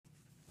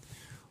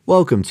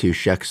Welcome to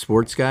Sheck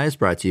Sports Guys,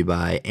 brought to you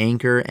by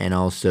Anchor and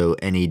also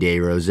Any Day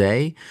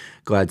Rosé.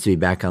 Glad to be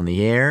back on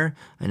the air.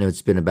 I know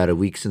it's been about a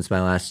week since my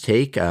last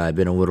take. I've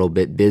been a little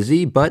bit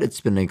busy, but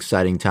it's been an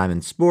exciting time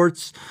in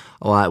sports.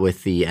 A lot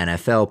with the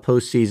NFL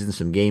postseason,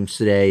 some games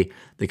today,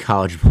 the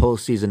college bowl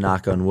season,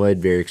 knock on wood.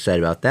 Very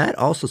excited about that.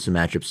 Also some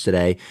matchups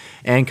today,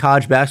 and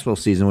college basketball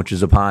season, which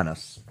is upon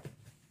us.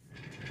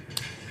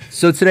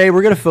 So today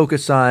we're going to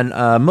focus on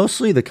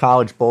mostly the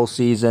college bowl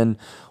season.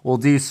 We'll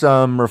do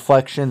some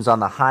reflections on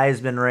the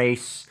Heisman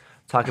race,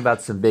 talk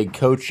about some big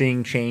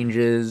coaching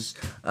changes,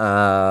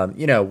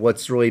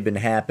 what's really been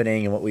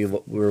happening and what we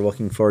were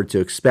looking forward to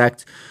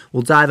expect.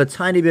 We'll dive a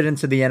tiny bit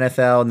into the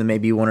NFL and then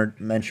maybe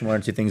mention one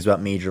or two things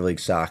about Major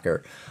League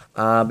Soccer.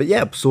 So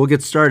we'll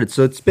get started.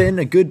 So it's been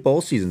a good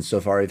bowl season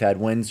so far. We've had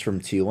wins from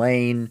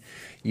Tulane,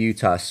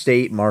 Utah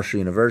State, Marshall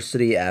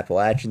University,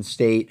 Appalachian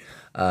State.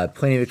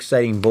 Plenty of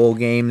exciting bowl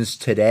games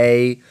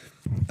today.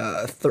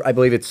 I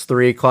believe it's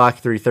 3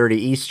 o'clock, 3:30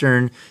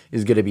 Eastern,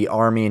 is going to be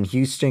Army and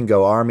Houston.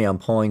 Go Army, I'm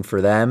pulling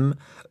for them.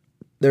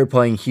 They're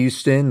playing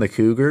Houston, the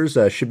Cougars.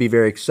 Should be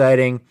very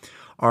exciting.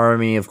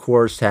 Army, of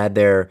course, had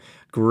their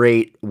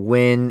great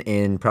win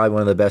in probably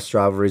one of the best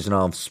rivalries in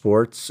all of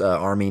sports,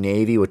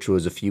 Army-Navy, which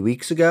was a few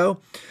weeks ago.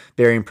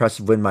 Very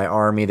impressive win by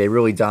Army. They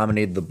really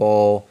dominated the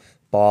ball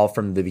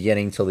from the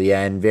beginning till the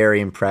end.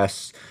 Very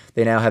impressed.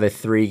 They now have a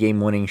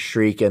 3-game winning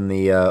streak in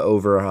the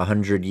over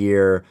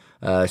 100-year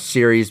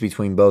series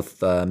between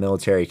both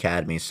military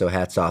academies, so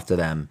hats off to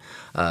them.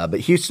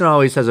 But Houston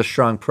always has a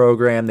strong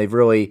program. They've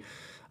really,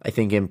 I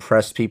think,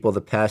 impressed people the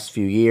past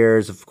few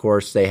years. Of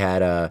course, they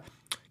had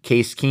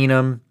Case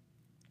Keenum,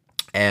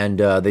 and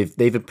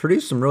they've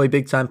produced some really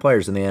big-time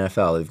players in the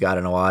NFL. They've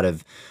gotten a lot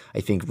of,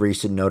 I think,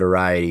 recent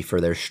notoriety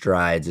for their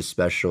strides,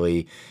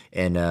 especially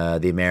in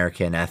the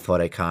American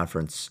Athletic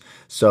Conference.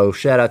 So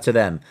shout out to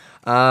them.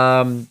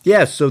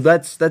 So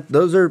that's that.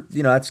 Those are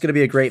that's going to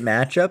be a great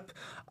matchup.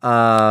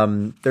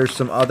 There's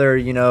some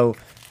other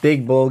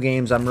big bowl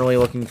games I'm really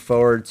looking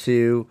forward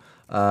to.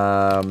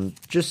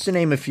 Just to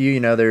name a few,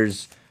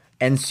 there's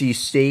NC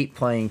State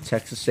playing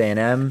Texas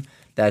A&M.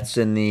 That's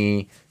in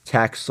the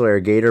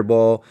Taxslayer Gator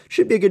Bowl.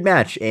 Should be a good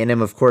match.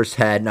 A&M, of course,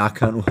 had,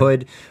 knock on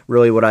wood,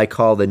 really what I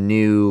call the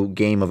new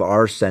game of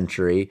our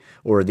century,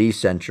 or the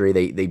century.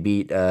 They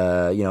beat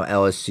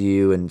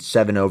LSU in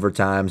 7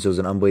 overtimes. It was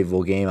an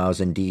unbelievable game. I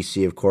was in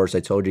D.C., of course. I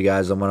told you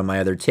guys on one of my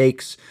other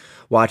takes,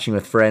 watching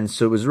with friends.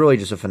 So it was really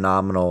just a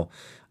phenomenal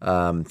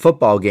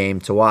football game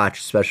to watch,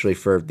 especially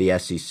for the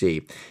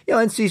SEC.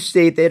 NC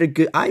State, they had a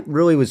good. I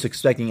really was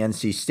expecting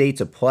NC State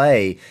to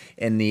play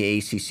in the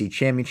ACC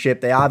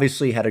championship. They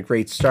obviously had a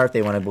great start.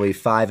 They won, I believe,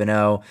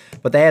 5-0,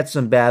 but they had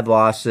some bad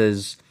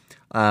losses.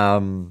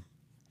 I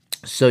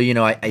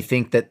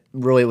think that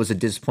really it was a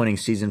disappointing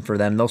season for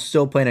them. They'll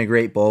still play in a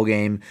great bowl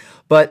game,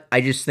 but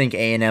I just think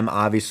A&M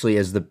obviously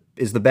is the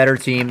better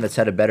team that's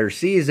had a better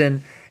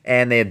season.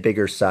 And they have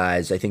bigger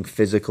size. I think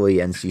physically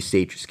NC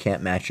State just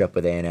can't match up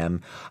with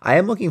A&M. I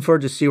am looking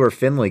forward to see where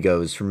Finley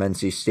goes from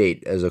NC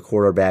State as a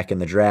quarterback in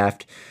the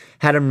draft.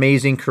 Had an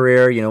amazing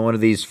career, one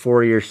of these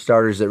 4-year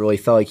starters that really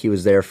felt like he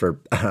was there for,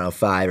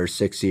 5 or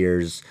 6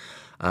 years.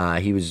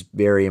 He was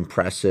very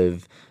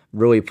impressive,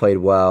 really played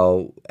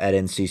well at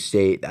NC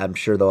State. I'm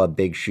sure they'll have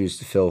big shoes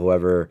to fill,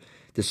 whoever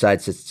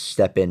decides to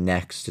step in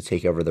next to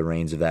take over the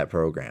reins of that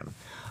program.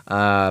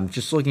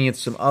 Just looking at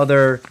some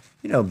other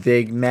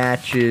big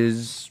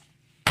matches.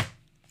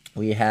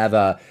 We have,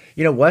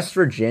 West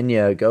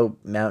Virginia, go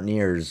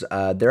Mountaineers.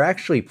 They're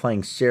actually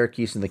playing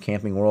Syracuse in the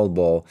Camping World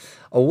Bowl.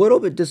 A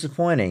little bit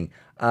disappointing,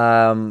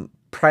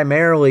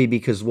 primarily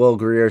because Will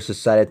Greer's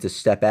decided to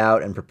step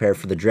out and prepare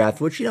for the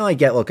draft, which, I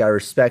get. Look, I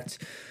respect.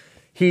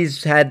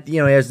 He's had, he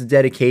has the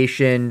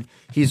dedication.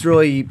 He's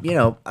really,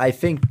 I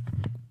think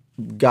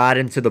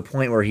gotten to the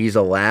point where he's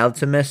allowed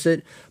to miss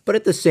it. But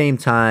at the same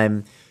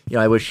time,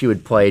 I wish he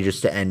would play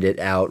just to end it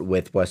out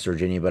with West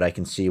Virginia, but I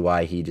can see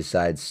why he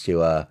decides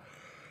to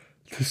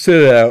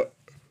sit out.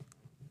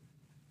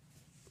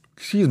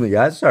 Excuse me,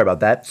 guys. Sorry about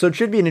that. So it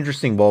should be an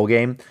interesting bowl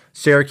game.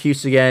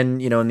 Syracuse again,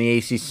 in the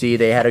ACC,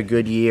 they had a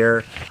good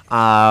year.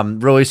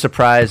 Really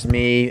surprised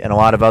me and a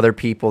lot of other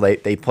people.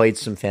 They played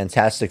some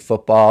fantastic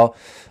football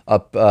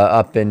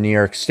up in New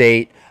York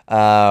State.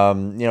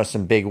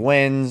 Some big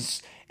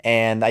wins.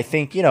 And I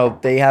think, they'll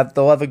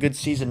have a good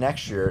season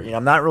next year.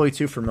 I'm not really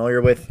too familiar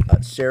with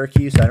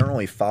Syracuse. I don't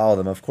really follow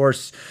them. Of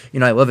course,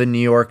 I live in New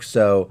York,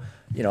 so,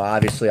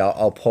 obviously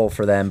I'll pull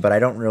for them, but I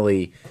don't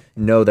really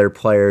know their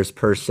players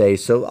per se.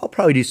 So I'll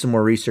probably do some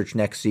more research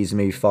next season,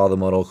 maybe follow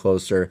them a little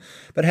closer.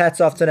 But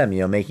hats off to them,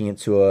 making it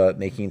to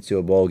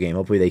a bowl game.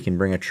 Hopefully they can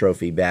bring a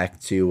trophy back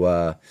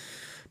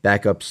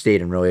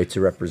upstate and really to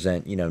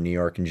represent, New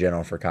York in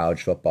general for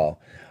college football.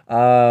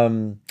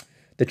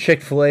 The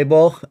Chick-fil-A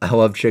Bowl. I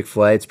love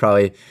Chick-fil-A. It's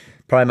probably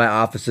my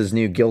office's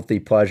new guilty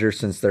pleasure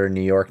since they're in New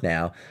York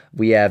now.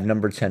 We have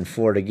number 10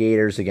 Florida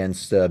Gators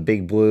against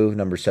Big Blue,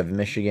 number 7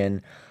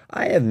 Michigan.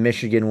 I have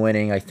Michigan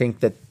winning. I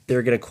think that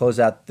they're going to close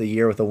out the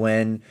year with a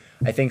win.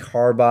 I think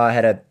Harbaugh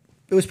had a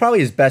it was probably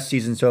his best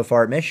season so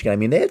far at Michigan. I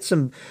mean, they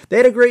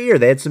had a great year.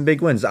 They had some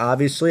big wins.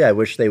 Obviously, I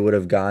wish they would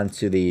have gone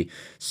to the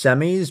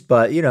semis,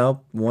 but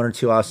one or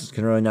two losses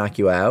can really knock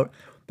you out.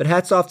 But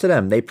hats off to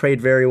them. They played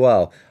very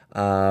well.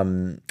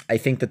 I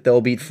think that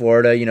they'll beat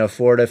Florida.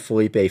 Florida,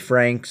 Felipe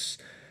Franks,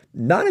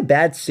 not a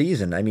bad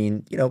season. I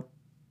mean,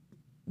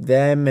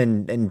 them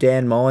and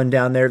Dan Mullen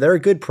down there, they're a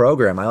good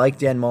program. I like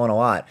Dan Mullen a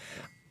lot.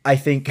 I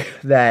think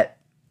that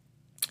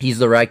he's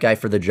the right guy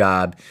for the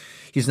job.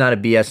 He's not a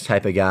BS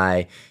type of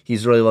guy.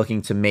 He's really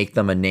looking to make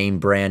them a name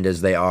brand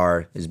as they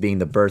are, as being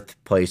the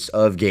birthplace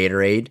of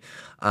Gatorade.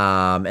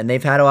 And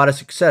they've had a lot of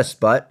success,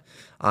 but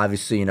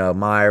obviously,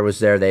 Meyer was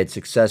there. They had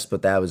success,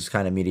 but that was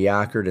kind of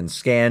mediocre and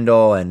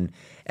scandal and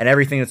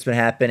everything that's been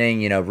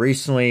happening,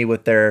 recently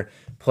with their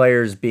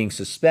players being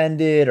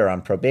suspended or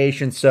on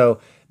probation. So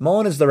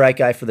Mullen is the right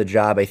guy for the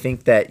job. I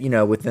think that,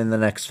 within the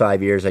next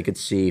 5 years, I could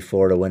see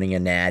Florida winning a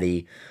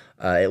natty,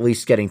 at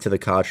least getting to the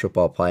college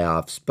football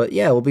playoffs. But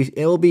yeah,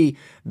 it'll be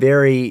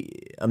very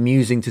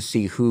amusing to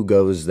see who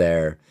goes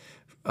there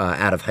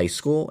out of high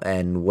school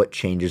and what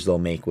changes they'll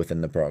make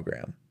within the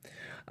program.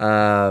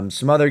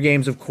 Some other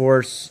games, of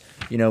course,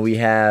 we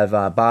have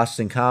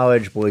Boston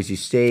College, Boise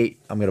State.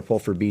 I'm going to pull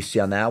for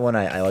BC on that one.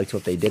 I liked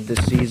what they did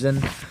this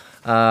season.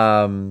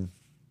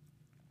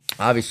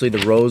 Obviously,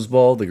 the Rose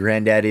Bowl, the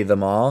granddaddy of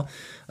them all.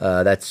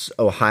 That's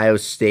Ohio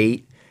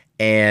State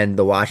and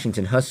the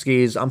Washington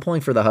Huskies. I'm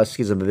pulling for the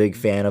Huskies. I'm a big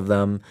fan of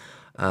them.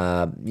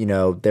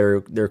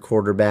 Their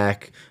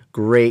quarterback,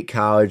 great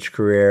college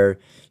career.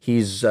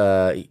 He's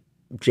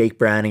Jake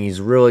Browning. He's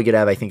really going to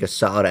have, I think, a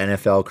solid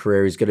NFL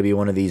career. He's going to be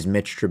one of these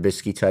Mitch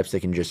Trubisky types that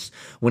can just,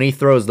 when he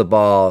throws the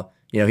ball,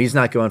 he's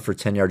not going for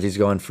 10 yards. He's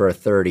going for a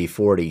 30,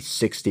 40,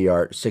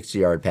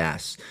 60-yard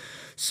pass.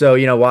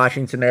 So,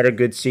 Washington had a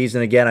good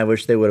season. Again, I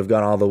wish they would have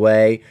gone all the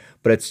way,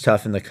 but it's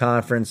tough in the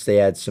conference. They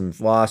had some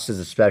losses,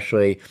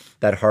 especially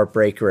that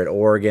heartbreaker at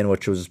Oregon,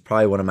 which was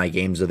probably one of my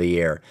games of the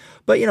year.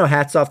 But,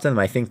 hats off to them.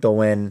 I think they'll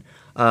win.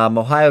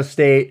 Ohio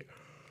State.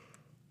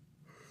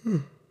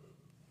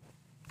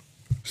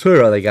 Sorry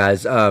about that,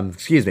 guys.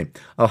 Excuse me.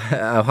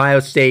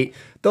 Ohio State,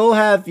 they'll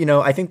have,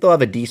 I think they'll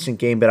have a decent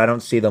game, but I don't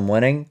see them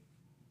winning.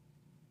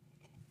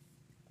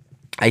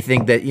 I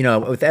think that,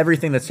 with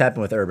everything that's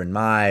happened with Urban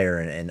Meyer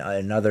and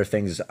other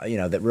things,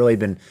 that really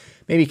been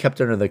maybe kept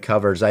under the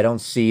covers, I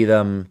don't see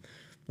them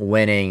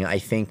winning. I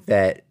think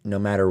that no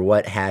matter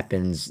what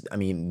happens, I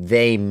mean,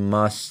 they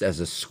must, as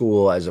a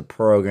school, as a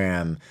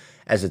program,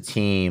 as a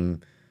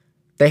team,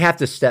 they have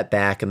to step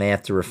back and they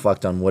have to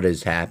reflect on what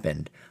has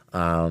happened.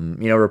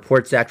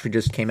 Reports actually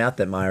just came out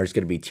that Meyer's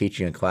going to be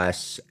teaching a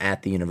class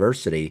at the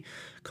university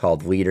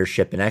called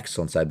Leadership and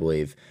Excellence, I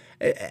believe.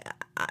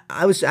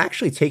 I was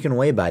actually taken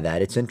away by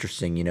that. It's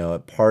interesting.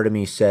 Part of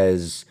me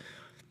says,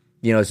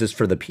 is this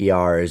for the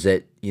PR? Is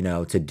it,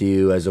 to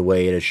do as a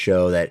way to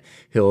show that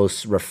he'll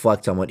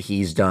reflect on what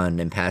he's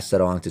done and pass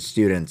that along to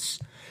students?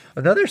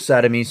 Another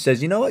side of me says,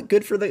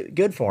 good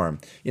for him.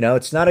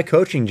 It's not a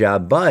coaching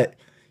job, but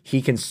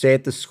he can stay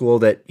at the school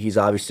that he's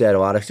obviously had a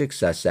lot of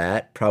success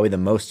at, probably the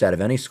most out of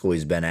any school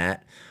he's been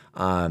at,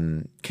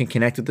 can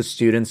connect with the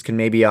students, can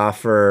maybe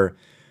offer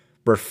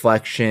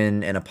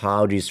reflection and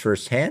apologies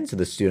firsthand to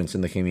the students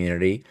in the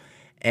community,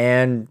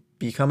 and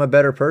become a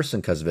better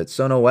person because of it.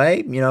 So in a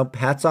way,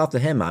 hats off to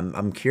him.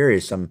 I'm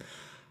curious.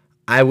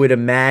 I would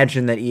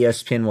imagine that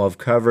ESPN will have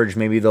coverage.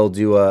 Maybe they'll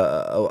do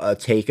a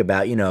take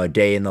about, a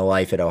day in the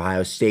life at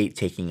Ohio State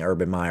taking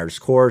Urban Meyer's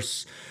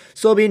course.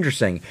 So it'll be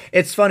interesting.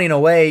 It's funny in a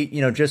way,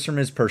 just from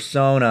his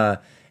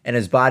persona and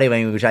his body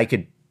language, I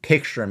could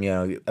picture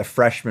him, a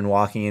freshman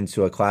walking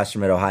into a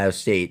classroom at Ohio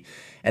State,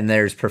 and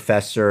there's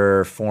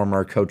Professor,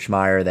 former Coach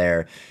Meyer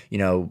there,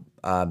 the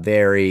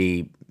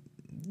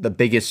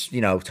biggest,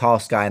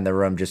 tallest guy in the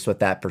room, just with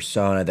that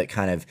persona that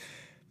kind of,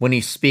 when he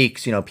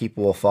speaks,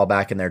 people will fall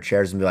back in their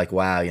chairs and be like,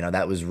 wow,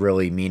 that was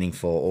really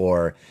meaningful,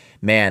 or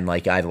man,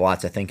 like I have a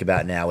lot to think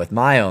about now with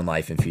my own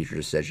life and future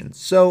decisions.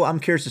 So I'm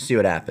curious to see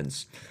what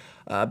happens.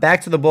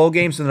 Back to the bowl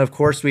games, and of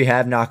course we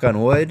have, knock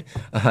on wood,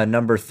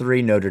 number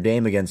 3 Notre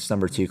Dame against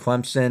number 2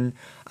 Clemson.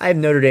 I have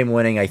Notre Dame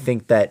winning. I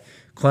think that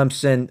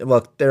Clemson,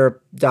 look, they're a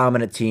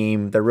dominant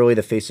team. They're really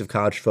the face of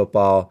college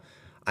football.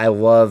 I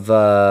love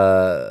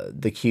the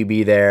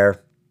QB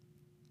there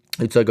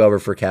who took over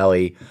for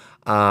Kelly.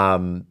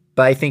 But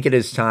I think it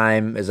is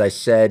time, as I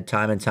said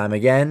time and time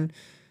again,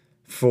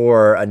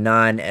 for a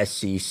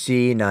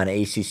non-SEC,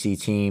 non-ACC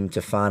team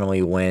to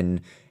finally win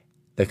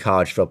the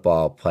college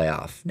football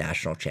playoff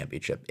national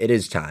championship. It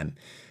is time.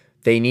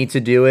 They need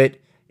to do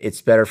it.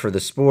 It's better for the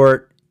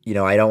sport.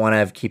 I don't want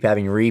to keep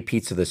having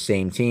repeats of the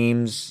same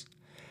teams.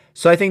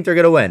 So I think they're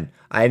going to win.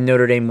 I have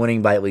Notre Dame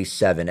winning by at least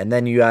 7. And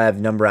then you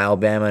have number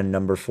Alabama and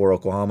number 4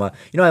 Oklahoma.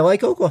 I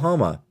like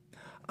Oklahoma,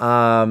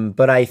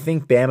 but I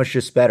think Bama's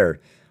just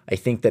better. I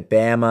think that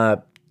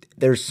Bama,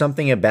 there's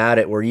something about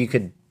it where you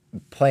could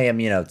play them,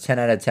 10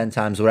 out of 10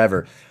 times,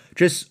 whatever.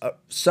 Just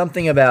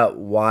something about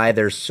why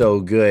they're so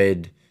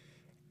good.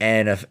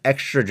 And an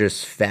extra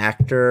just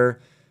factor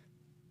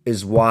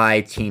is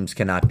why teams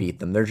cannot beat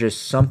them. There's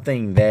just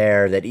something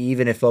there that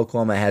even if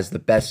Oklahoma has the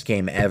best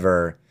game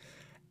ever,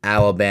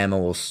 Alabama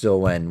will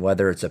still win,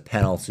 whether it's a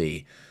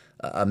penalty,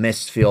 a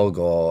missed field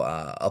goal,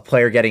 a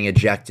player getting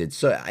ejected.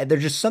 So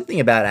there's just something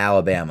about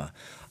Alabama.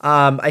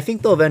 I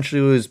think they'll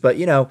eventually lose, but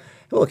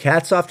look,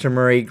 hats off to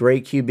Murray,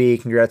 great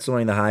QB, congrats on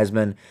winning the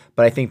Heisman.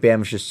 But I think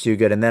Bama's just too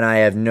good. And then I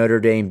have Notre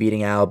Dame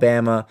beating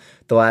Alabama.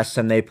 The last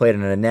time they played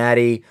in a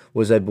Natty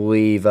was, I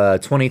believe,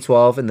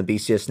 2012 in the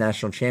BCS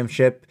National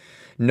Championship.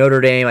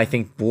 Notre Dame, I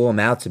think, blew them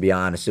out, to be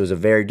honest. It was a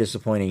very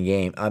disappointing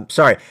game. I'm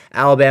sorry,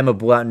 Alabama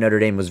blew out Notre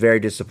Dame. It was very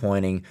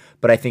disappointing,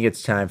 but I think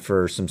it's time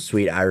for some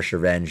sweet Irish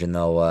revenge, and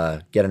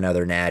they'll get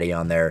another natty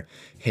on their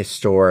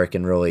historic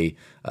and really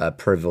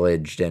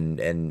privileged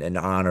and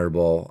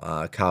honorable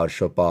college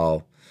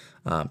football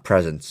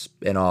presence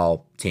in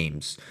all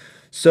teams.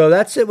 So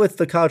that's it with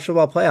the college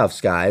football playoffs,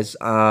 guys.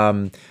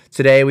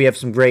 Today we have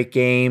some great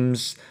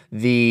games.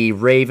 The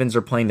Ravens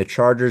are playing the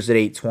Chargers at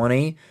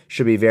 8:20.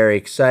 Should be very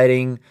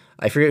exciting.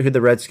 I forget who the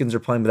Redskins are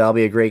playing, but that'll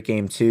be a great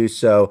game too.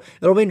 So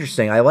it'll be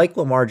interesting. I like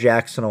Lamar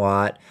Jackson a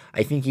lot.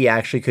 I think he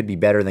actually could be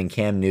better than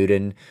Cam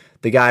Newton.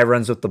 The guy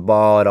runs with the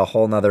ball at a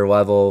whole nother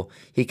level.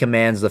 He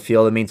commands the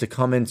field. I mean, to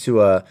come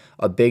into a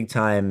big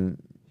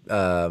time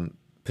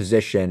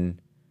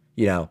position,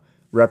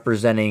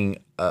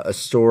 representing a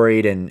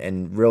storied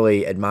and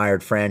really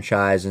admired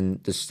franchise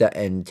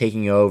and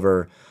taking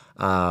over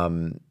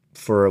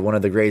for one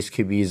of the greatest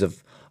QBs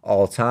of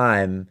all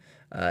time,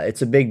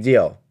 it's a big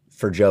deal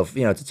for Joe,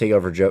 to take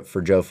over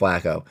for Joe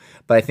Flacco.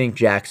 But I think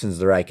Jackson's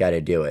the right guy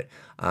to do it.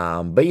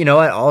 But you know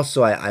what?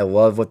 Also, I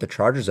love what the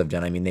Chargers have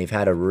done. I mean, they've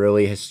had a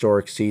really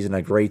historic season,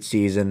 a great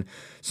season,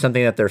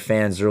 something that their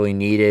fans really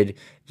needed.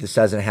 This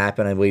hasn't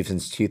happened, I believe,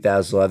 since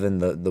 2011,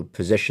 the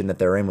position that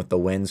they're in with the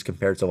wins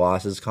compared to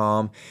losses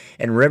column.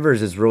 And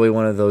Rivers is really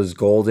one of those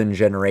golden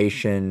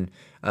generation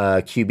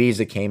QBs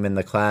that came in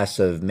the class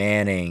of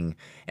Manning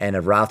and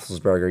of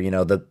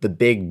Roethlisberger, the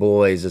big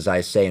boys, as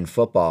I say in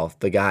football,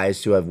 the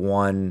guys who have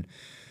won,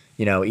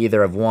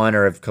 either have won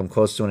or have come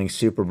close to winning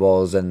Super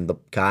Bowls, and the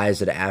guys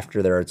that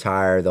after they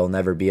retire, there'll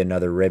never be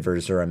another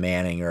Rivers or a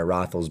Manning or a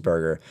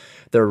Roethlisberger.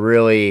 They're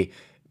really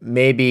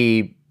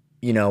maybe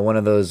one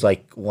of those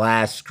like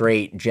last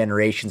great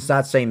generations.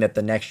 Not saying that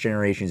the next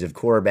generations of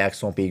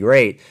quarterbacks won't be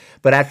great,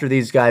 but after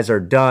these guys are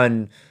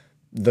done,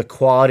 the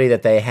quality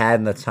that they had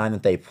in the time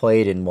that they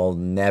played in will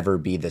never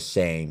be the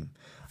same.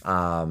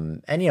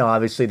 And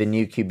obviously the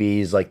new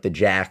QBs like the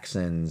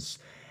Jacksons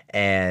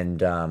and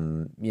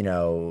the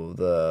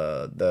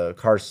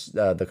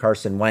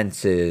Carson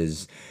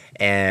Wentzes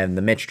and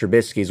the Mitch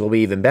Trubisky's will be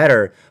even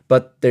better,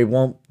 but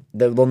they'll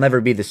never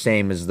be the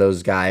same as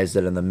those guys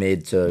that in the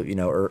mid to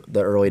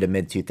the early to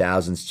mid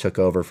 2000s took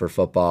over for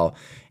football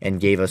and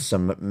gave us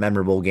some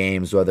memorable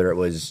games, whether it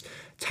was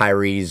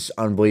Tyree's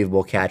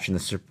unbelievable catch in the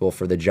Super Bowl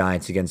for the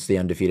Giants against the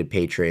undefeated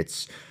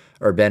Patriots,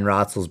 or Ben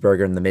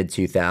Roethlisberger in the mid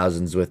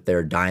 2000s with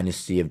their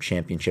dynasty of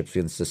championships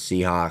against the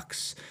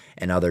Seahawks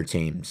and other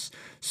teams.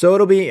 So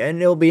it'll be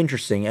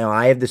interesting.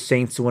 I have the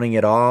Saints winning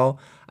it all.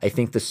 I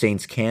think the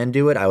Saints can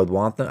do it. I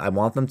want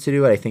them to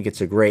do it. I think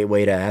it's a great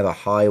way to have a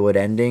Hollywood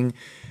ending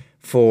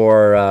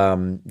for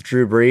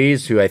Drew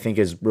Brees, who I think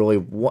is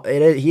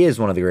he is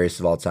one of the greatest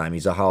of all time.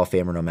 He's a Hall of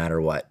Famer no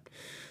matter what.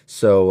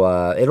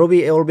 So it'll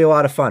be a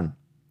lot of fun.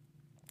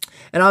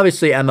 And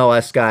obviously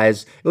MLS,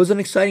 guys, it was an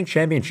exciting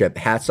championship.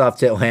 Hats off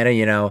to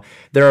Atlanta.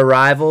 They're a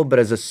rival, but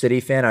as a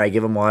City fan, I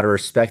give them a lot of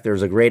respect. There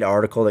was a great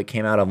article that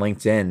came out on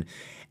LinkedIn,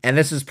 and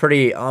this is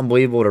pretty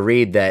unbelievable to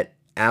read, that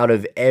out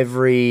of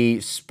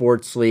every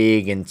sports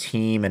league and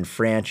team and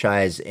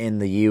franchise in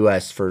the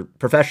U.S. for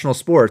professional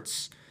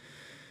sports,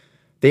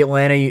 the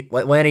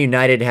Atlanta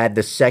United had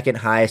the second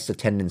highest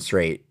attendance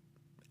rate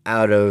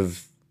out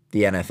of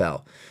the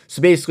NFL.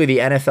 So basically, the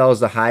NFL is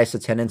the highest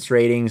attendance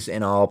ratings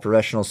in all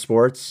professional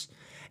sports.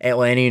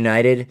 Atlanta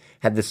United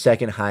had the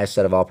second highest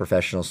out of all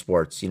professional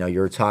sports.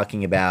 You're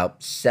talking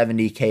about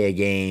 70K a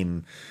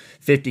game,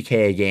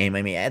 50K a game.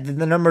 I mean,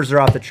 the numbers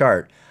are off the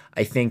chart.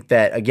 I think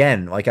that,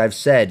 again, like I've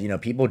said,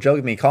 people joke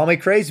with me, call me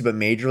crazy, but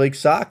Major League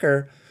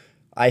Soccer,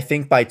 I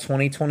think by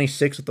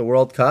 2026 with the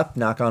World Cup,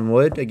 knock on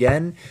wood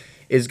again,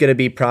 is going to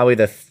be probably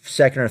the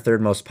second or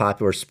third most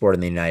popular sport in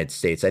the United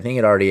States. I think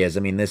it already is. I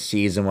mean, this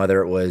season,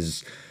 whether it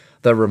was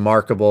the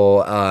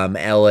remarkable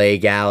LA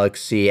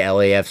Galaxy,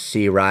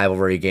 LAFC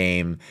rivalry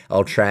game,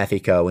 El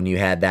Trafico, when you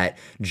had that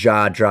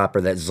jaw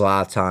dropper that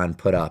Zlatan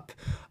put up,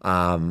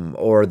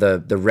 or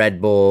the Red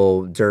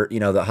Bull,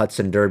 the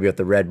Hudson Derby with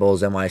the Red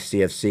Bulls,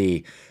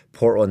 NYCFC,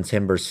 Portland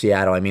Timbers,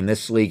 Seattle. I mean,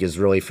 this league is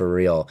really for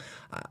real.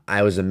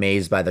 I was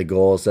amazed by the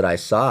goals that I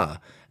saw.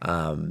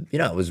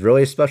 It was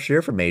really a special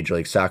year for Major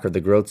League Soccer.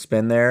 The growth's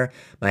been there.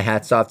 My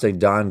hat's off to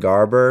Don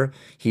Garber.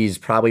 He's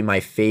probably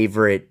my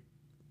favorite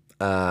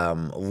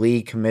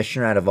league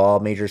commissioner out of all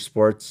major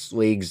sports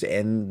leagues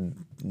in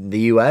the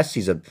U.S.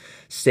 He's a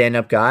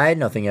stand-up guy.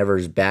 Nothing ever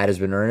as bad has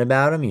been written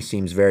about him. He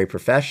seems very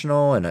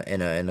professional and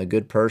a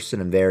good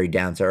person and very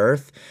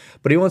down-to-earth.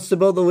 But he wants to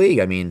build the league.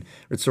 I mean,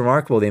 it's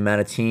remarkable the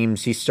amount of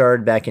teams. He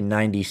started back in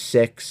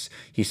 96.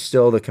 He's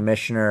still the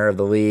commissioner of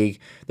the league.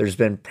 There's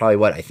been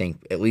probably, I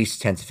think, at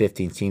least 10 to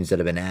 15 teams that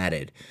have been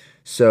added.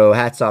 So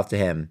hats off to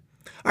him.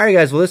 All right,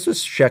 guys. Well, this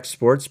was Check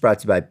Sports brought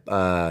to you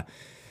by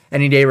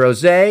Any Day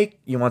Rosé.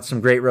 You want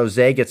some great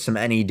rosé? Get some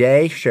Any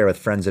Day. Share with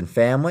friends and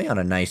family on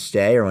a nice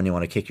day or when you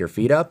want to kick your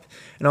feet up.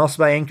 And also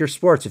by Anchor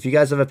Sports. If you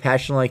guys have a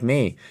passion like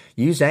me,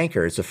 use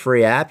Anchor. It's a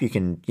free app. You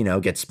can,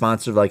 get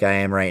sponsored like I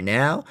am right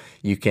now.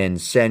 You can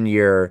send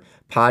your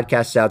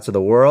podcasts out to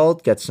the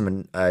world, get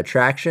some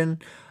traction.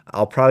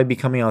 I'll probably be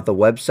coming out with the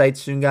website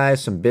soon,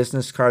 guys. Some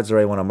business cards that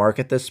I want to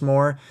market this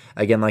more.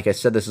 Again, like I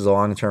said, this is a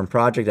long-term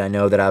project. I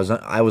know that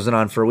I wasn't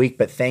on for a week,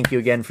 but thank you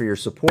again for your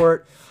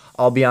support.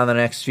 I'll be on the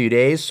next few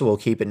days, so we'll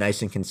keep it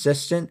nice and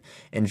consistent.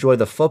 Enjoy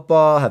the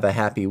football. Have a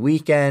happy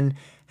weekend.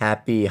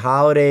 Happy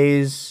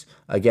holidays.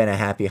 Again, a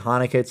happy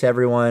Hanukkah to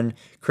everyone.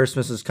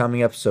 Christmas is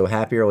coming up, so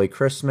happy early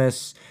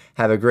Christmas.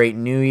 Have a great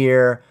New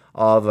Year.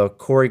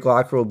 Corey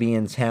Glocker will be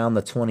in town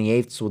the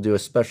 28th, so we'll do a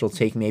special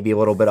take, maybe a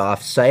little bit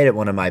off-site at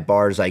one of my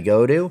bars I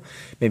go to.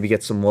 Maybe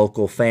get some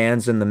local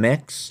fans in the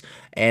mix.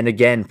 And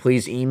again,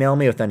 please email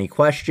me with any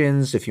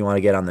questions. If you want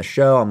to get on the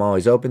show, I'm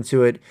always open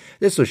to it.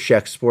 This was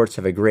Sheck Sports.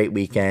 Have a great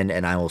weekend,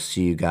 and I will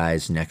see you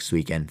guys next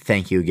weekend.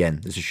 Thank you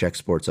again. This is Sheck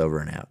Sports over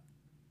and out.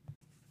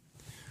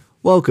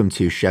 Welcome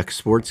to Sheck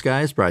Sports,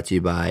 guys, brought to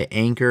you by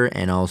Anchor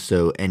and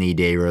also Any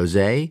Day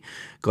Rosé.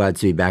 Glad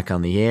to be back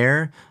on the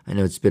air. I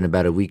know it's been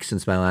about a week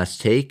since my last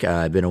take.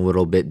 I've been a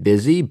little bit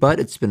busy, but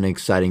it's been an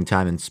exciting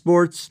time in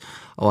sports.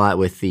 A lot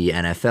with the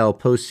NFL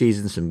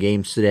postseason, some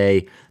games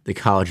today, the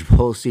college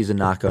bowl season,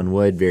 knock on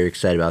wood. Very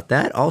excited about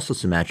that. Also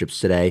some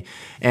matchups today,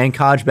 and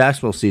college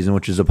basketball season,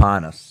 which is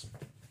upon us.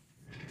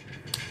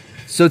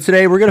 So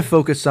today we're going to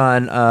focus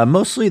on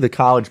mostly the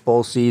college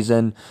bowl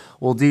season.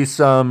 We'll do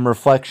some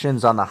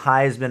reflections on the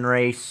Heisman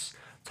race,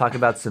 talk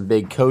about some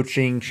big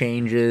coaching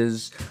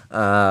changes,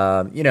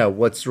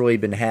 what's really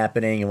been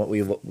happening and what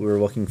we were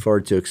looking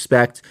forward to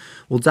expect.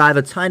 We'll dive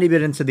a tiny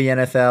bit into the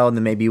NFL and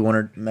then maybe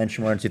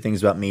mention one or two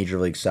things about Major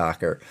League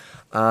Soccer.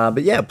 So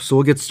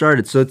we'll get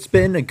started. So it's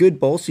been a good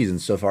bowl season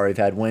so far. We've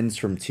had wins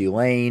from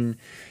Tulane,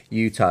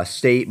 Utah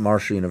State,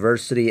 Marshall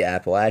University,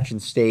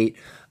 Appalachian State.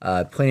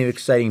 Plenty of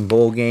exciting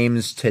bowl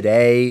games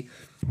today.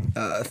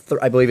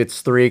 I believe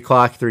it's 3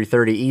 o'clock,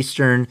 3:30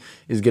 Eastern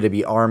is going to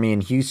be Army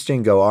and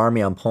Houston. Go Army.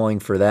 I'm pulling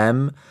for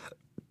them.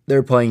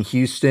 They're playing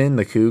Houston,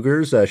 the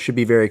Cougars. Should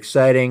be very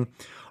exciting.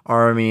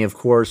 Army, of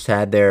course,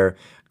 had their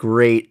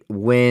great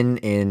win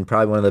in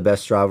probably one of the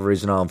best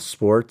rivalries in all of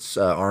sports,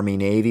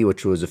 Army-Navy,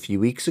 which was a few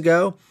weeks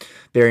ago.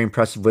 Very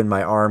impressive win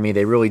by Army.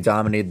 They really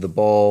dominated the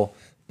ball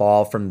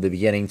from the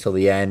beginning till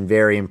the end.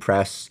 Very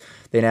impressed.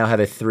 They now have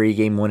a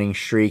 3-game winning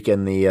streak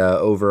in the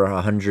over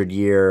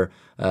 100-year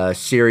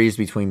series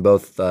between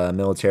both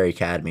military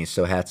academies,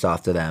 so hats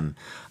off to them.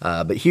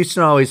 But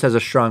Houston always has a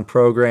strong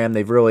program.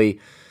 They've really,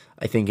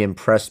 I think,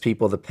 impressed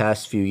people the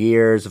past few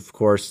years. Of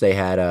course, they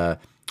had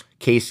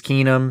Case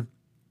Keenum,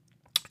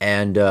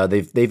 and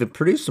they've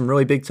produced some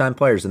really big-time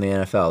players in the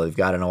NFL. They've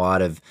gotten a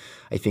lot of,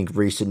 I think,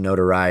 recent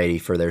notoriety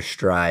for their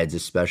strides,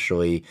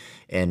 especially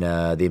in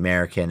the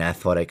American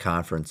Athletic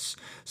Conference.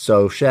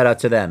 So shout out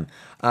to them.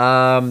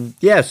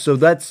 So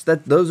that's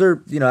that. Those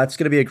are that's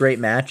going to be a great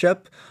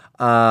matchup.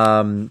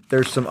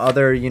 There's some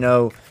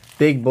other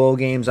big bowl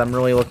games I'm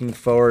really looking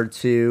forward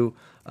to.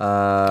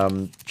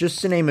 Just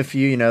to name a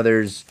few,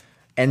 there's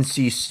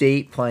NC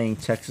State playing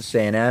Texas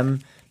A&M.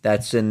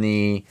 That's in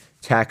the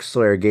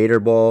Taxslayer Gator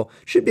Bowl.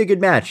 Should be a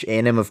good match.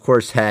 A&M, of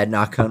course, had,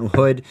 knock on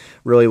wood,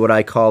 really what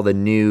I call the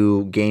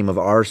new game of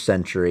our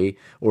century,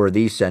 or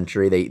the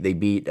century. They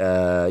beat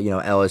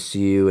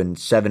LSU in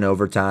 7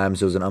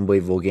 overtimes. It was an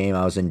unbelievable game.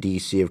 I was in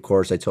D.C., of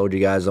course. I told you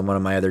guys on one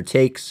of my other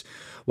takes,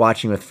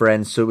 watching with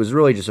friends. So it was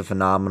really just a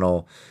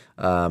phenomenal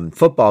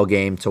football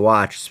game to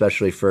watch,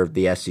 especially for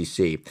the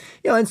SEC.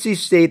 NC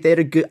State, they had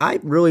a good. I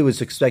really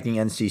was expecting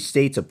NC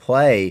State to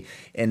play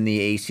in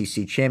the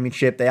ACC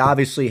championship. They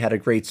obviously had a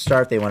great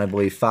start. They won, I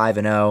believe,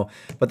 5-0,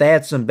 but they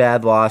had some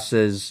bad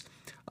losses.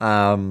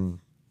 I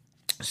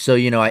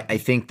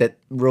think that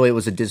really it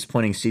was a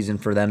disappointing season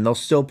for them. They'll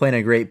still play in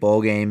a great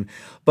bowl game,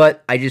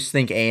 but I just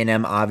think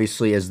A&M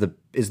obviously is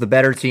the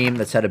better team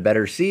that's had a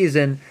better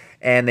season.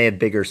 And they have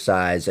bigger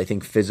size. I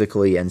think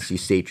physically NC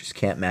State just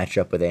can't match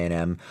up with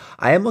A&M.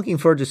 I am looking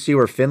forward to see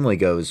where Finley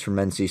goes from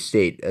NC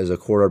State as a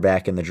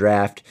quarterback in the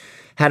draft.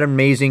 Had an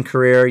amazing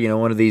career,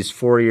 one of these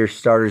 4-year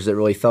starters that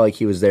really felt like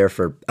he was there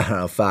for,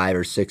 5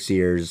 or 6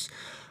 years.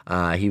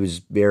 He was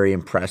very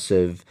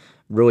impressive,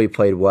 really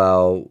played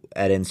well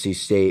at NC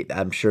State.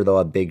 I'm sure they'll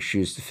have big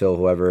shoes to fill,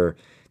 whoever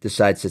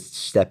decides to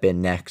step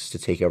in next to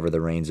take over the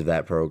reins of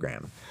that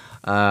program.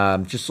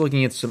 Just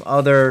looking at some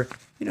other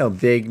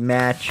big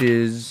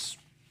matches.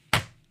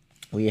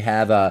 We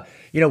have,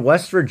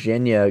 West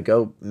Virginia,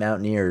 go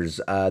Mountaineers.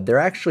 They're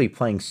actually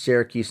playing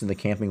Syracuse in the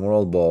Camping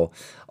World Bowl.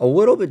 A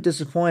little bit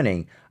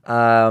disappointing,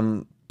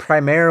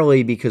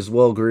 primarily because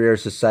Will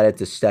Greer's decided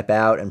to step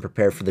out and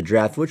prepare for the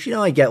draft, which,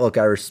 I get. Look,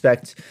 I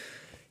respect.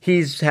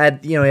 He's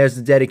had, he has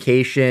the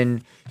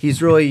dedication.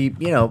 He's really,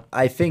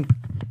 I think,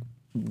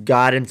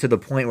 gotten to the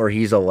point where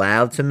he's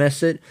allowed to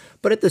miss it.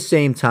 But at the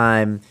same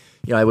time,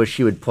 I wish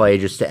he would play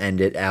just to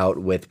end it out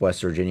with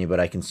West Virginia, but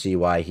I can see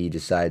why he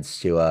decides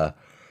to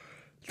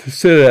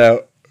sit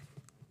out.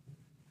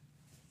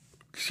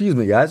 Excuse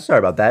me, guys. Sorry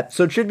about that.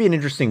 So it should be an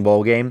interesting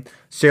bowl game.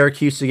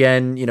 Syracuse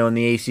again, in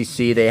the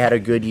ACC, they had a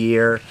good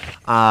year.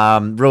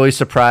 Really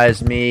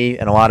surprised me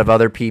and a lot of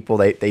other people.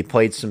 They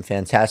played some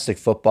fantastic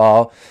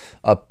football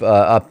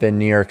up in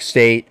New York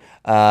State.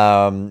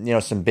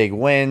 Some big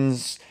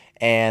wins.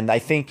 And I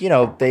think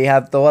they'll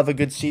have a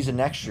good season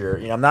next year.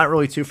 I'm not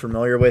really too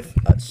familiar with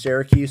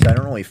Syracuse. I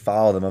don't really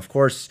follow them. Of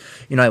course,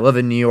 I live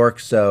in New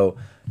York, so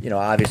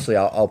obviously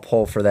I'll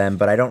pull for them,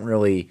 but I don't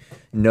really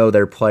know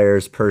their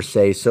players per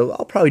se. So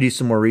I'll probably do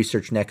some more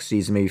research next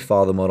season, maybe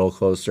follow them a little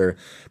closer.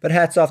 But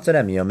hats off to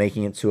them,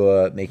 making it to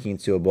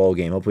a bowl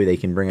game. Hopefully they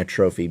can bring a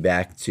trophy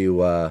back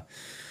to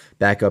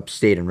back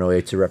upstate and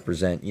really to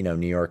represent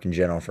New York in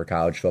general for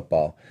college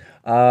football.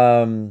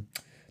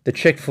 The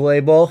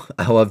Chick-fil-A Bowl,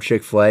 I love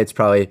Chick-fil-A. It's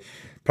probably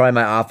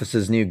my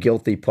office's new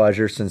guilty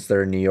pleasure since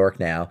they're in New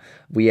York now.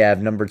 We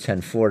have number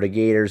 10 Florida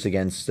Gators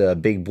against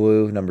Big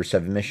Blue, number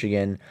 7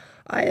 Michigan.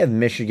 I have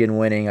Michigan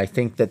winning. I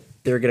think that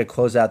they're going to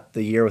close out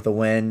the year with a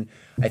win.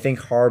 I think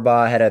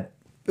Harbaugh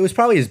it was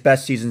probably his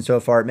best season so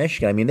far at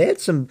Michigan. I mean, they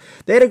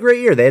had a great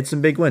year. They had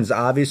some big wins.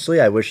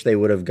 Obviously, I wish they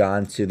would have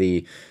gone to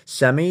the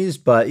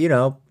semis, but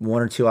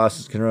one or two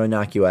losses can really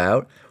knock you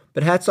out.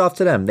 But hats off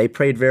to them. They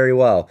played very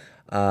well.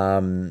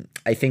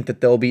 I think that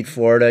they'll beat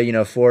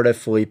Florida. Florida,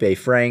 Felipe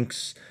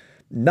Franks,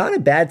 not a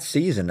bad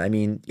season. I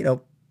mean,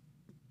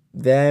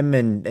 them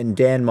and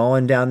Dan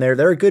Mullen down there,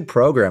 they're a good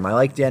program. I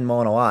like Dan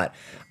Mullen a lot.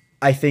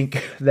 I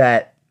think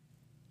that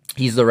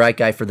he's the right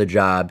guy for the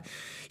job.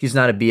 He's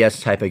not a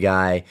BS type of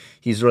guy.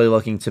 He's really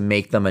looking to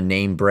make them a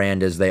name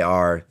brand as they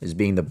are, as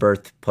being the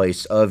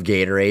birthplace of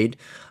Gatorade.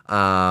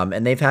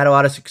 And they've had a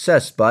lot of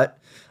success, but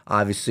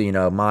obviously,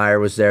 Meyer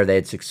was there. They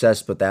had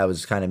success, but that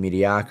was kind of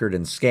mediocre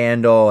and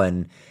scandal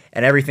and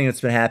everything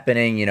that's been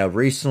happening,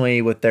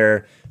 recently with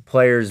their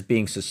players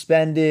being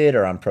suspended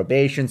or on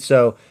probation.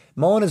 So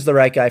Mullen is the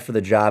right guy for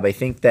the job. I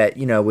think that,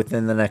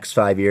 within the next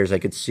 5 years, I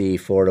could see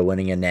Florida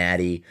winning a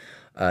natty,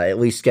 at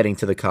least getting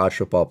to the college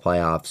football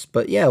playoffs.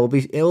 But yeah,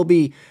 it will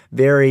be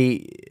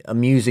very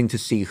amusing to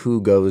see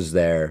who goes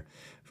there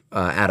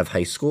out of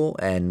high school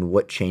and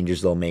what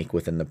changes they'll make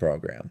within the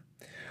program.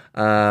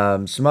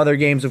 Some other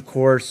games, of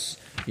course,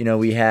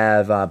 we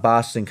have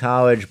Boston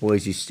College,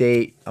 Boise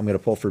State. I'm going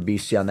to pull for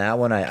BC on that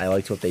one. I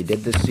liked what they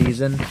did this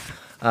season.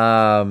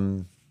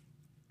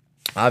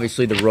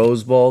 Obviously, the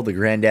Rose Bowl, the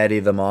granddaddy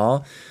of them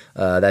all.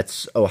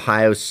 That's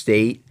Ohio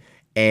State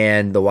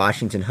and the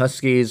Washington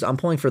Huskies. I'm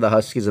pulling for the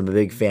Huskies. I'm a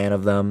big fan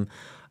of them.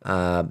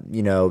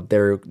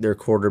 Their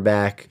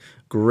quarterback,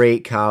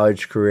 great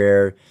college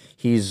career.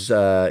 He's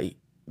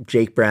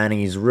Jake Browning.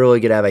 He's really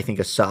going to have, I think,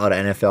 a solid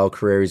NFL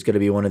career. He's going to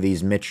be one of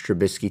these Mitch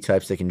Trubisky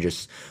types that can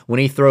just, when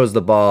he throws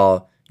the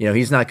ball,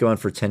 he's not going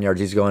for 10 yards.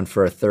 He's going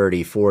for a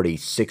 30, 40,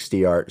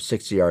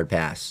 60-yard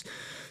pass.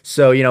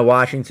 So,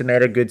 Washington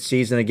had a good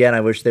season. Again,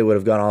 I wish they would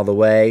have gone all the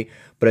way,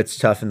 but it's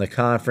tough in the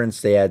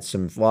conference. They had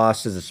some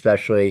losses,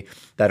 especially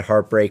that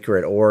heartbreaker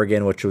at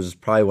Oregon, which was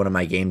probably one of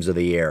my games of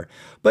the year.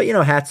 But,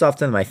 hats off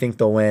to them. I think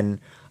they'll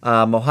win.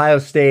 Ohio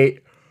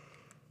State.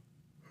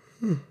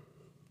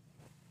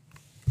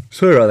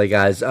 Sorry about that,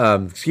 guys.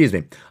 Excuse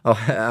me.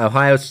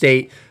 Ohio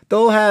State,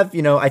 they'll have,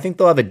 I think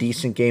they'll have a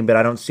decent game, but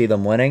I don't see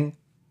them winning.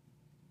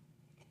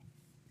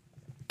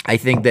 I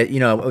think that,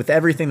 with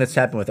everything that's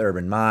happened with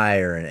Urban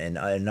Meyer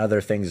and other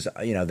things,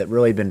 that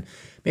really been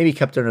maybe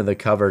kept under the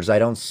covers, I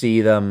don't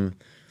see them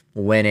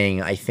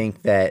winning. I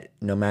think that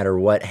no matter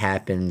what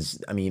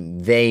happens, I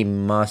mean, they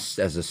must,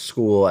 as a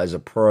school, as a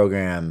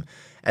program,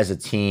 as a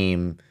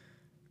team,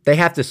 they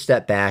have to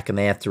step back and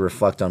they have to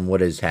reflect on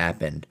what has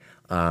happened.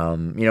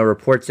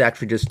 Reports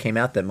actually just came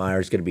out that Meyer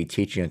is going to be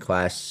teaching a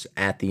class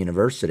at the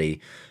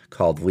university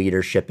called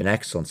Leadership and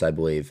Excellence, I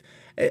believe.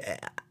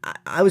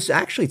 I was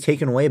actually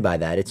taken away by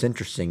that. It's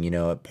interesting.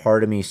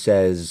 Part of me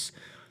says,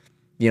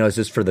 is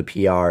this for the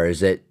PR?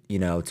 Is it,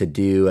 to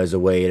do as a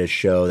way to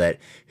show that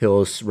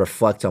he'll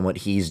reflect on what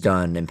he's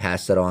done and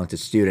pass that along to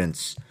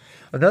students?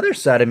 Another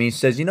side of me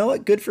says,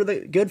 what? Good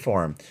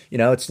for him.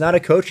 It's not a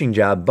coaching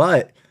job,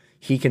 but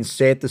he can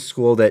stay at the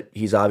school that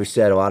he's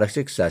obviously had a lot of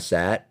success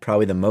at,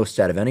 probably the most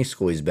out of any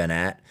school he's been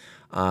at,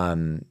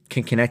 can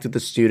connect with the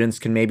students,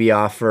 can maybe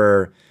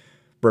offer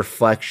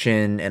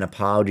reflection and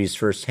apologies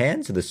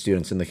firsthand to the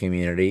students in the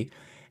community,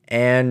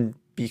 and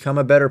become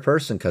a better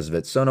person because of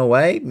it. So in a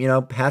way,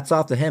 hats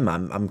off to him.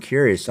 I'm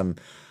curious.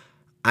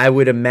 I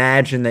would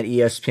imagine that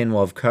ESPN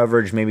will have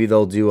coverage. Maybe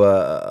they'll do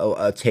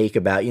a take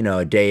about,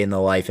 a day in the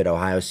life at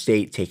Ohio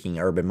State taking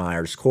Urban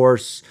Meyer's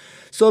course.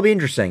 So it'll be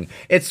interesting.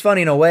 It's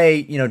funny in a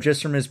way,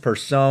 just from his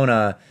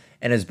persona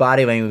and his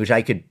body language,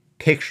 I could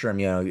picture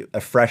him,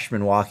 a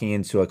freshman walking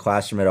into a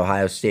classroom at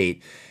Ohio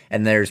State,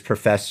 and there's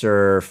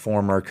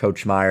former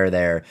Coach Meyer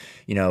there,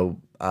 the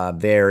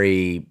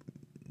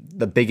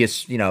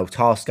biggest,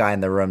 tallest guy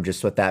in the room,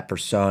 just with that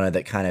persona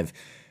that kind of,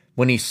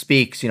 when he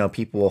speaks,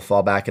 people will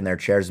fall back in their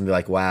chairs and be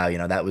like, wow,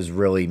 that was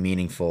really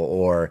meaningful,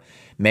 or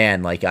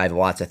man, like I have a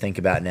lot to think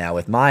about now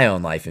with my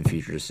own life and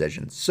future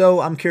decisions.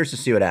 So I'm curious to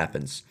see what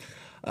happens.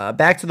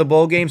 Back to the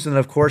bowl games, and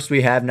of course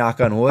we have,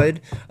 knock on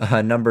wood,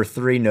 number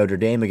 3 Notre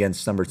Dame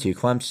against number 2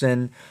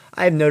 Clemson.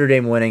 I have Notre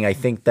Dame winning. I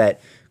think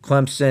that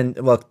Clemson,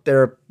 look,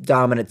 they're a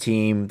dominant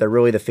team. They're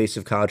really the face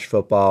of college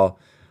football.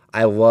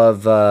 I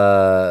love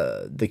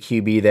the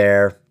QB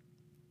there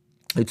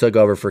who took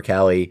over for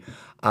Kelly.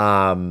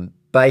 But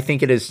I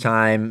think it is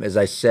time, as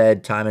I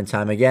said time and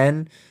time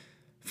again,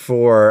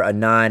 for a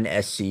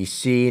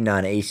non-SEC,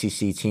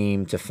 non-ACC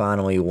team to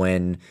finally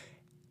win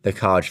the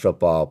college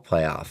football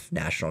playoff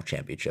national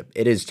championship.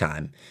 It is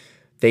time.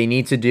 They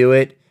need to do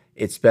it.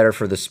 It's better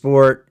for the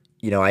sport.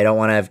 I don't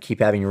want to keep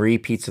having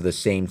repeats of the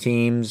same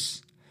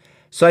teams.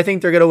 So I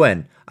think they're going to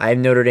win. I have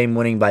Notre Dame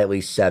winning by at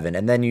least 7.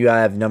 And then you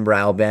have number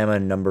Alabama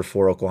and number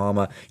 4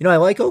 Oklahoma. I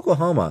like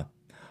Oklahoma,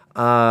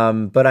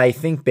 but I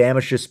think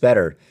Bama's just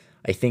better.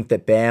 I think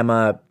that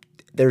Bama,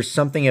 there's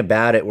something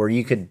about it where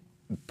you could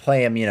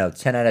play them,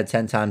 10 out of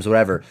 10 times,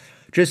 whatever.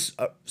 Just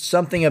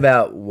something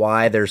about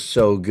why they're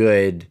so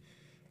good.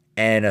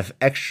 And an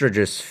extra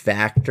just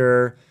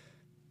factor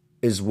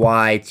is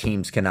why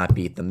teams cannot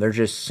beat them. There's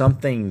just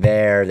something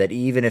there that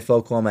even if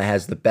Oklahoma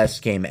has the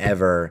best game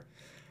ever,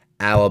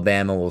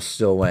 Alabama will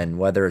still win,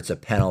 whether it's a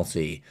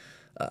penalty,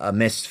 a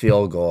missed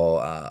field goal,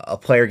 a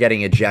player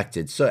getting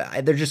ejected. So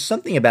there's just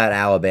something about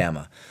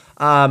Alabama.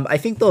 I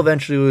think they'll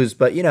eventually lose,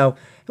 but,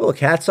 look,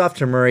 hats off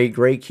to Murray.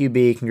 Great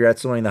QB.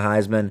 Congrats on winning the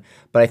Heisman.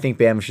 But I think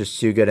Bama's just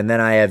too good. And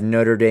then I have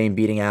Notre Dame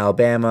beating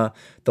Alabama.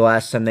 The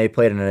last time they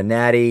played in a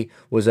natty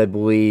was, I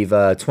believe,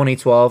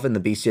 2012 in the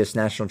BCS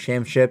National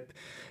Championship.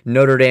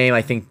 Notre Dame,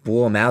 I think,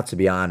 blew them out, to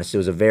be honest. It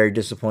was a very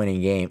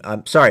disappointing game.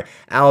 I'm sorry,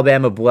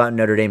 Alabama blew out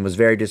Notre Dame. Was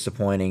very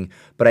disappointing.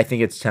 But I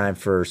think it's time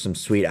for some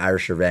sweet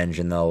Irish revenge,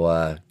 and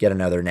they'll get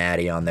another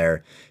natty on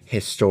their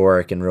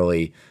historic and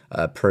really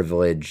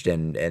privileged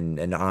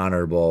and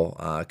honorable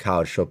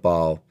college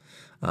football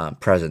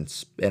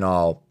presence in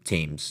all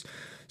teams.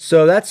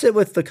 So that's it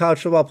with the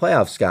college football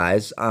playoffs,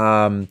 guys.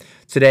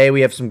 Today we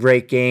have some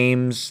great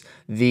games.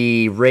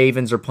 The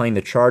Ravens are playing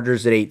the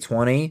Chargers at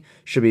 8:20.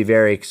 Should be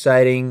very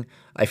exciting.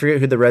 I forget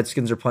who the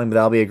Redskins are playing, but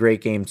that'll be a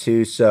great game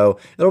too. So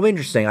it'll be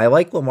interesting. I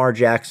like Lamar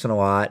Jackson a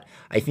lot.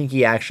 I think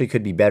he actually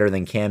could be better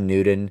than Cam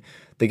Newton.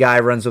 The guy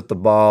runs with the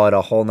ball at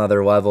a whole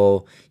nother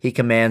level. He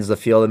commands the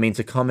field. I mean,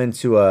 to come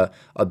into a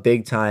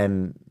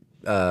big-time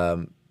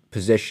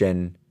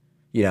position,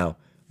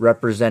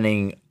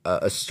 representing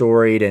a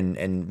storied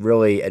and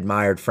really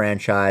admired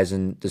franchise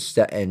and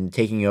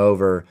taking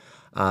over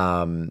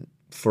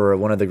for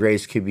one of the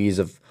greatest QBs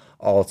of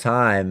all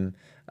time,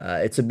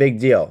 it's a big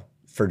deal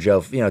for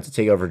Joe, to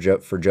take over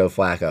for Joe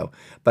Flacco.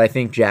 But I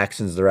think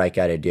Jackson's the right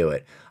guy to do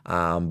it.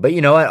 But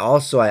you know what?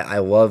 Also, I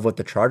love what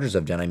the Chargers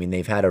have done. I mean,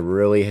 they've had a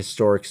really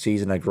historic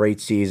season, a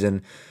great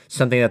season,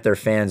 something that their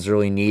fans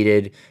really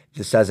needed.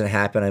 This hasn't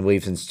happened, I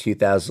believe, since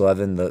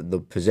 2011, the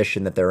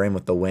position that they're in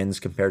with the wins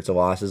compared to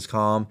losses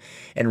column.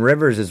 And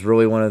Rivers is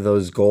really one of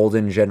those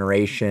golden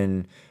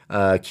generation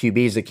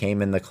QBs that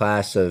came in the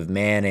class of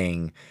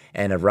Manning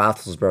and of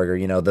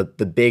Roethlisberger,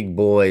 the big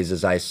boys,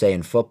 as I say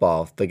in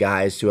football, the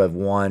guys who have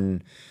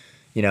won,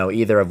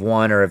 either have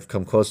won or have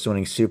come close to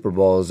winning Super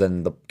Bowls,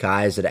 and the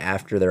guys that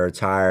after they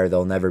retire,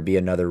 there'll never be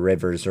another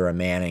Rivers or a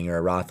Manning or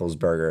a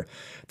Roethlisberger.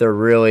 They're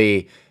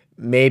really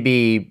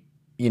maybe,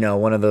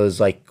 one of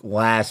those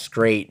last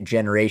great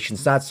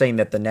generations. Not saying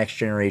that the next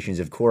generations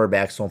of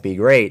quarterbacks won't be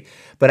great,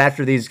 but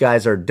after these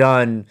guys are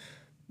done,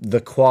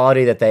 the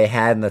quality that they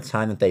had in the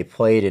time that they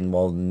played in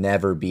will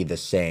never be the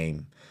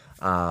same.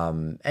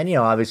 And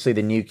obviously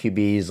the new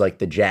QBs like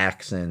the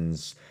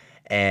Jacksons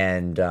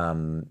and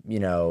the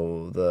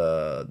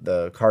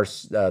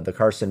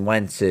Carson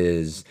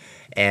Wentz's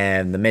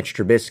and the Mitch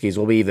Trubisky's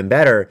will be even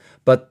better,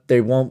 but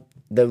they'll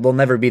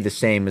never be the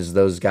same as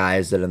those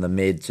guys that in the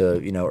mid to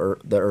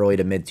the early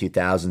to mid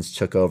 2000s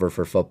took over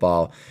for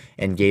football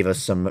and gave us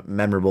some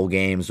memorable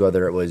games,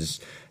 whether it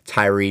was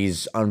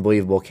Tyree's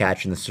unbelievable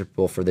catch in the Super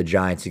Bowl for the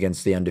Giants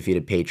against the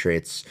undefeated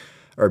Patriots,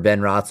 or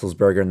Ben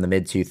Roethlisberger in the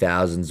mid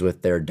 2000s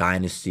with their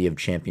dynasty of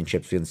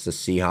championships against the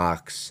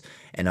Seahawks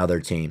and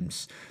other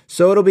teams.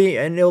 So it'll be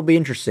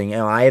interesting.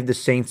 I have the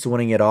Saints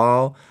winning it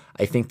all.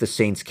 I think the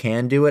Saints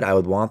can do it. I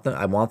want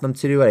them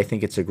to do it. I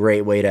think it's a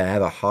great way to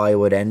have a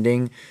Hollywood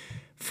ending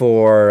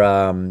for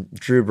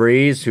Drew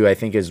Brees, who I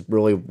think is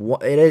really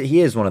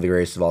he is one of the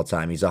greatest of all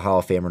time. He's a Hall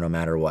of Famer no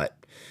matter what.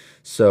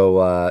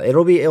 So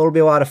it'll be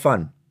a lot of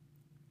fun.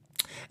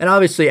 And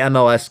obviously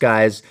MLS,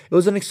 guys, it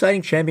was an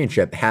exciting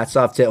championship. Hats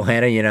off to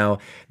Atlanta.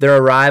 They're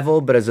a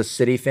rival, but as a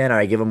City fan,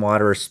 I give them a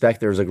lot of respect.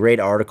 There was a great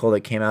article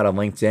that came out on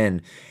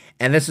LinkedIn,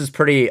 and this is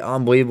pretty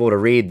unbelievable to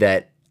read,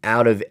 that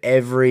out of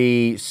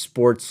every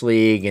sports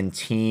league and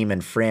team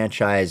and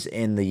franchise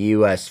in the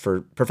U.S.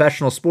 for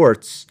professional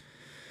sports,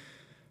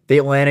 the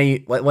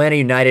Atlanta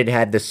United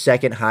had the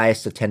second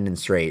highest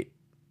attendance rate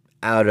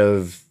out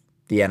of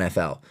the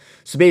NFL.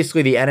 So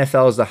basically, the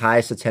NFL is the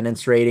highest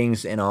attendance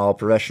ratings in all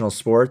professional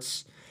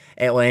sports.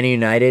 Atlanta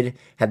United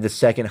had the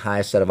second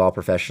highest out of all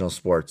professional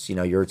sports.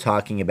 You're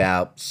talking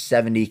about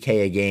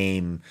 70K a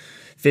game,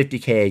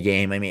 50K a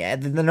game. I mean,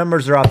 the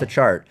numbers are off the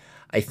chart.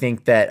 I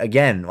think that,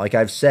 again, like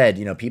I've said,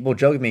 people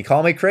joke with me,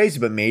 call me crazy,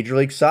 but Major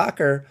League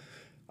Soccer,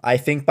 I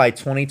think by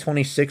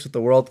 2026 with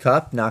the World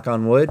Cup, knock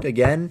on wood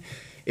again,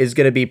 is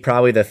going to be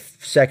probably the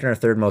second or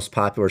third most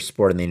popular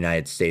sport in the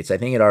United States. I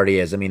think it already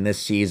is. I mean,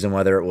 this season,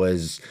 whether it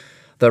was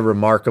the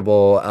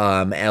remarkable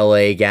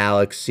LA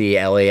Galaxy,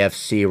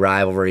 LAFC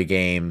rivalry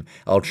game,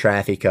 El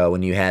Trafico,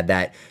 when you had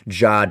that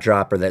jaw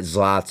dropper that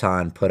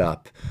Zlatan put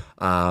up,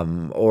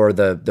 or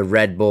the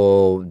Red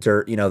Bull,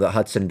 the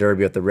Hudson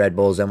Derby with the Red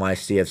Bulls,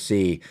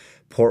 NYCFC,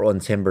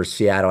 Portland Timbers,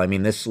 Seattle. I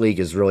mean, this league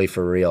is really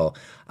for real.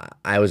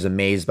 I was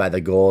amazed by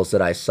the goals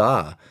that I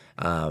saw.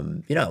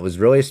 It was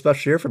really a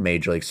special year for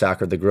Major League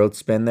Soccer. The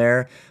growth's been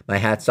there. My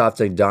hat's off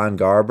to Don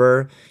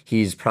Garber.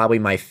 He's probably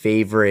my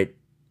favorite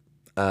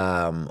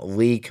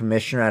league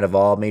commissioner out of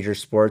all major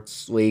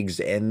sports leagues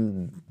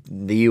in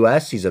the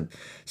U.S. He's a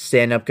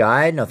stand-up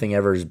guy. Nothing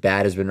ever as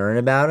bad has been written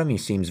about him. He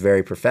seems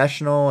very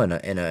professional and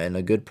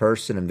a good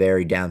person and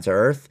very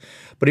down-to-earth.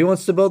 But he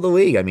wants to build the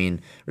league. I mean,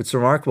 it's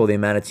remarkable the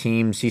amount of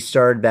teams. He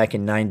started back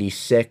in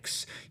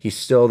 96. He's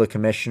still the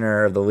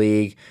commissioner of the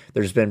league.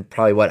 There's been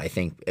probably, I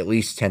think at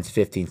least 10 to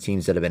 15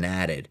 teams that have been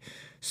added.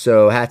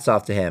 So hats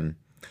off to him.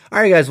 All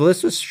right, guys. Well,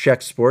 this was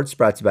Check Sports,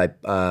 brought to you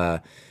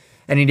by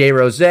Any Day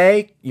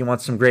Rosé. You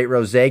want some great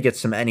rosé, get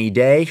some Any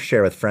Day.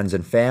 Share with friends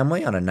and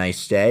family on a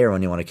nice day or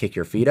when you want to kick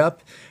your feet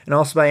up. And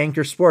also by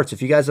Anchor Sports.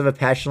 If you guys have a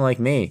passion like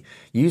me,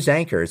 use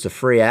Anchor. It's a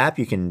free app.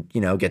 You can,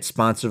 get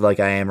sponsored like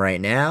I am right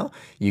now.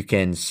 You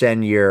can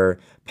send your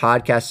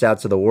podcasts out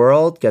to the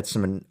world, get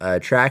some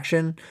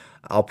traction.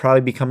 I'll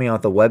probably be coming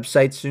out with a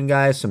website soon,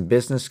 guys. Some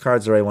business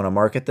cards that I want to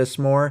market this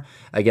more.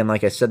 Again,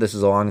 like I said, this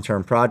is a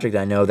long-term project.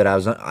 I know that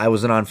I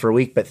wasn't on for a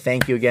week, but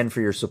thank you again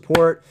for your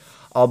support.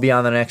 I'll be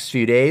on the next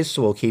few days,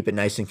 so we'll keep it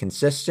nice and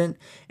consistent.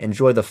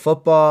 Enjoy the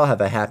football.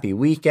 Have a happy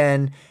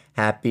weekend.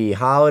 Happy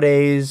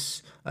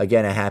holidays.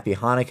 Again, a happy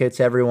Hanukkah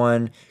to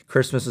everyone.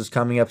 Christmas is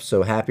coming up,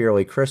 so happy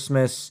early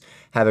Christmas.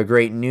 Have a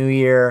great New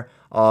Year.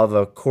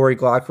 Corey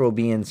Glocker will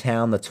be in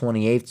town the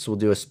 28th, so we'll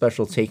do a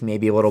special take,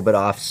 maybe a little bit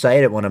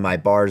off-site at one of my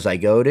bars I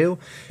go to.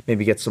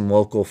 Maybe get some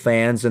local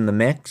fans in the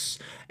mix.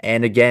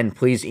 And again,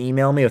 please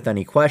email me with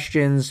any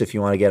questions. If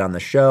you want to get on the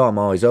show, I'm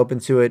always open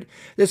to it.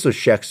 This was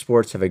Check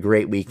Sports. Have a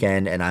great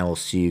weekend, and I will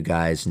see you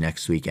guys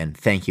next weekend.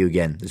 Thank you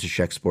again. This is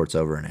Check Sports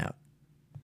over and out.